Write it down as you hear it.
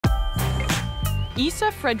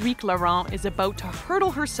Isa-Frederique Laurin is about to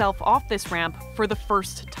hurdle herself off this ramp for the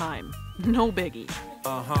first time. No biggie.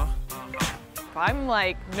 I'm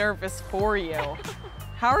like nervous for you.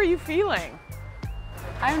 How are you feeling?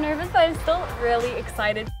 I'm nervous, but I'm still really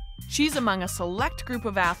excited. She's among a select group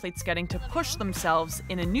of athletes getting to push themselves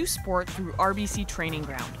in a new sport through RBC Training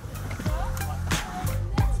Ground.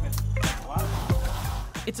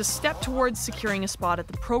 It's a step towards securing a spot at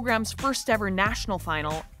the program's first ever national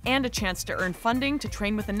final and a chance to earn funding to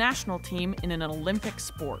train with a national team in an Olympic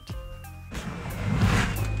sport.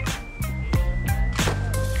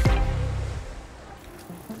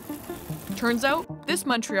 Turns out, this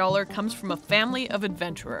Montrealer comes from a family of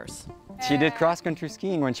adventurers. She did cross-country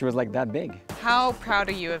skiing when she was like that big. How proud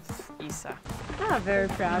are you of Isa? Very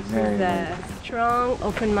proud. She's strong,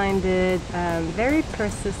 open-minded, very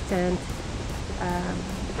persistent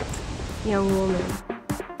young woman.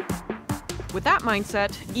 With that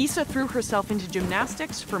mindset, Isa threw herself into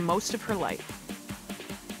gymnastics for most of her life.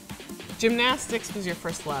 Gymnastics was your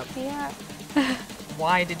first love? Yeah.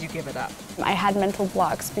 Why did you give it up? I had mental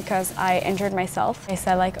blocks because I injured myself. I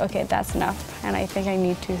said like, okay, that's enough, and I think I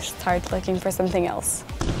need to start looking for something else.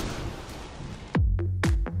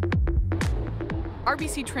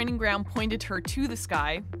 RBC Training Ground pointed her to the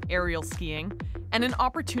sky, aerial skiing, and an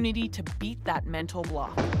opportunity to beat that mental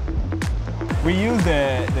block. We use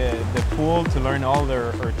the pool to learn all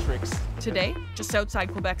her tricks. Today, just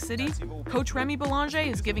outside Quebec City, Coach Remy Belanger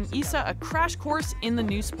is giving Isa a crash course in the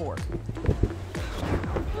new sport.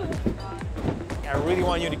 I really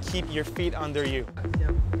want you to keep your feet under you.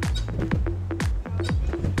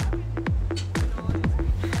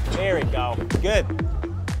 There we go. Good.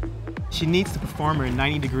 She needs to perform her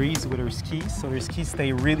 90 degrees with her skis, so her skis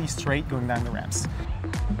stay really straight going down the ramps.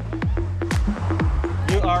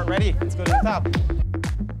 You are ready. Let's go to the top.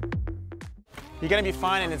 You're gonna be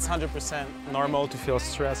fine, and it's 100% normal to feel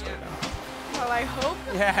stressed right now. Well, I hope.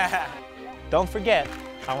 Yeah. Don't forget,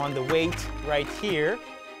 I want the weight right here.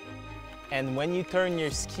 And when you turn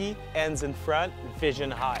your ski ends in front, vision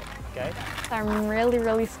high, okay? I'm really,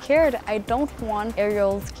 really scared. I don't want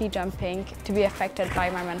aerial ski jumping to be affected by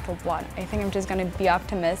my mental block. I think I'm just gonna be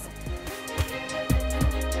optimist.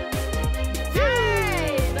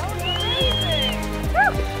 Yay! That was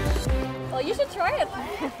amazing! Well, you should try it.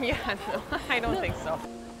 Yeah, no, I don't think so.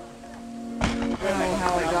 I don't know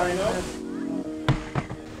how I got into it.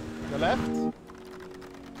 The left.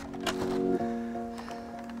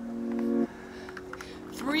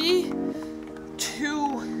 3,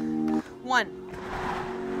 2, 1.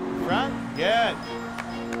 Front, good.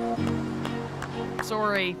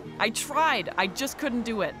 Sorry, I tried. I just couldn't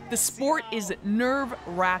do it. The sport is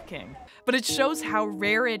nerve-wracking, but it shows how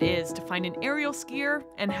rare it is to find an aerial skier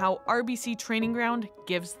and how RBC Training Ground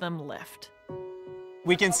gives them lift.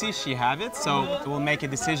 We can see she have it, so we'll make a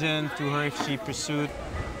decision to her if she pursued.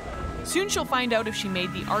 Soon she'll find out if she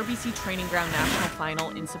made the RBC Training Ground National Final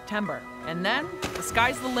in September. And then, the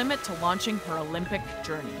sky's the limit to launching her Olympic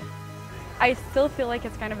journey. I still feel like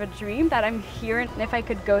it's kind of a dream that I'm here, and if I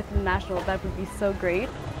could go to the national, that would be so great.